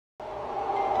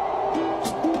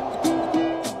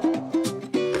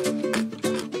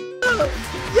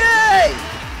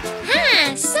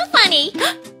honey.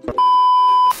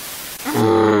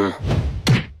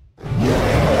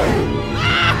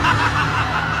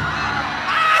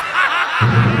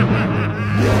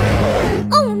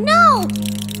 Oh no!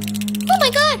 Oh my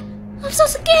god! I'm so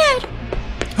scared!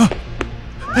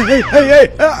 Hey!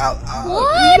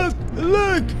 What?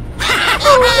 Look!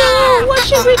 Oh no! What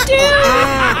should we do?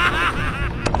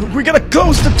 We gotta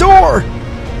close the door!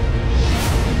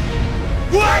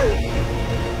 What?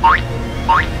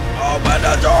 Open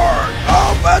the door!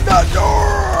 Open the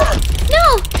door! No!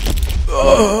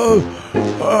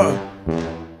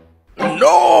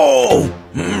 No!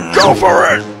 Go for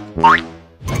it!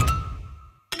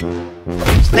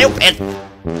 Stupid!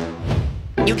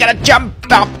 You gotta jump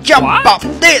up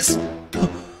this!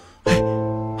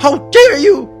 How dare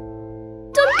you!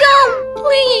 Don't go!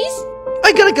 Please!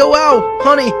 I gotta go out,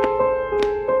 honey!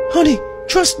 Honey,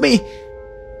 trust me!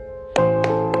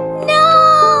 No!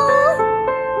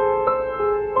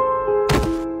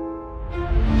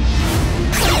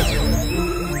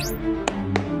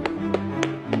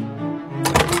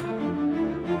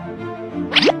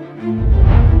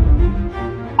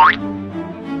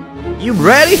 You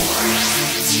ready?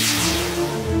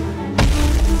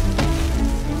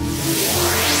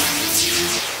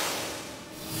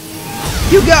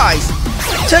 You guys,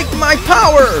 take my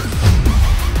power!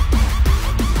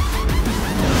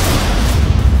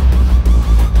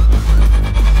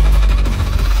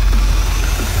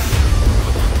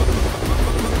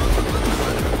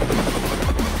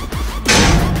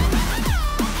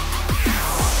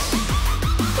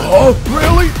 Oh,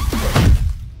 really?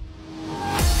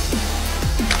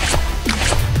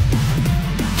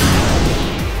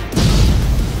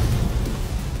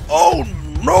 Oh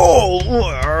no!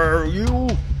 Are you?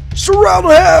 Surround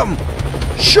him!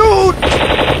 Shoot!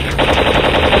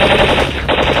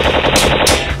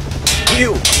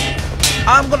 You!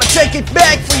 I'm gonna take it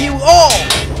back for you all!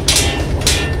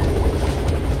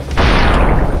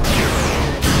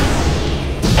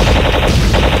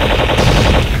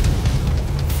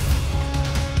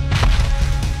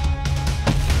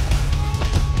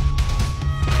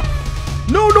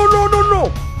 No!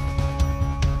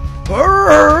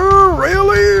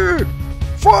 Really?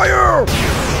 Fire!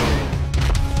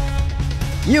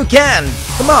 You can!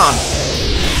 Come on!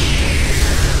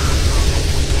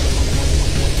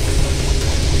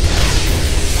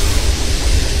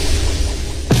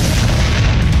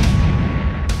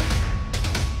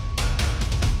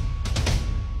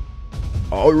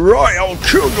 Alright, I'll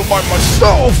kill you by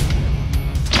myself!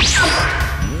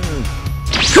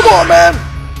 Come on, man!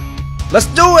 Let's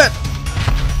do it!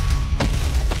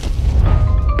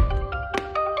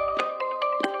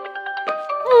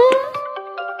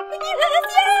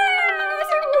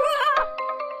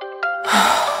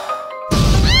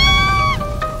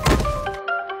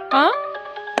 Huh?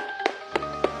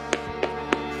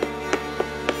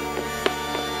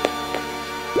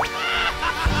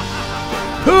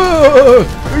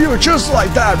 You're just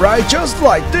like that, right? Just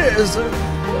like this.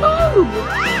 No!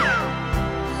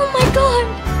 Oh my god!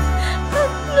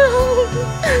 No!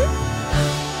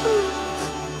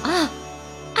 Ah,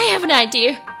 I have an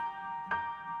idea.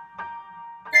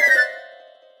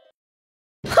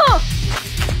 Huh!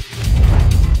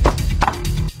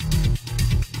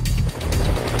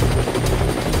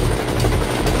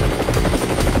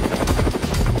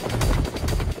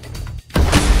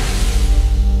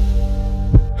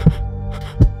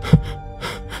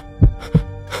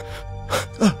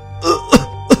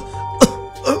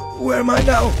 Where am I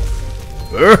now?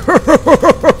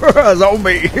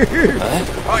 Zombie!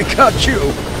 I got you!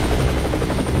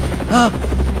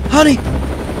 Honey!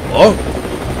 Oh!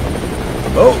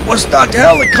 Oh, what's that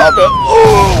helicopter?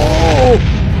 Oh!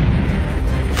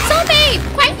 Zombie!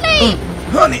 Quietly!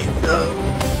 Honey!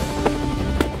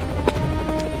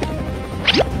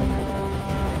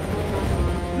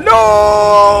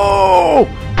 No!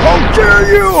 How dare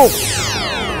you!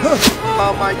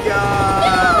 Oh my god!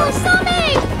 No! Zombie!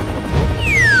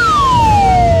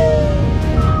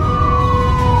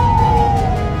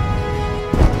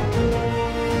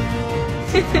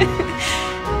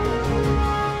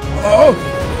 Oh!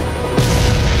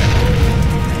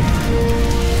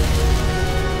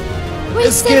 Where's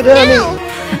Let's that get now?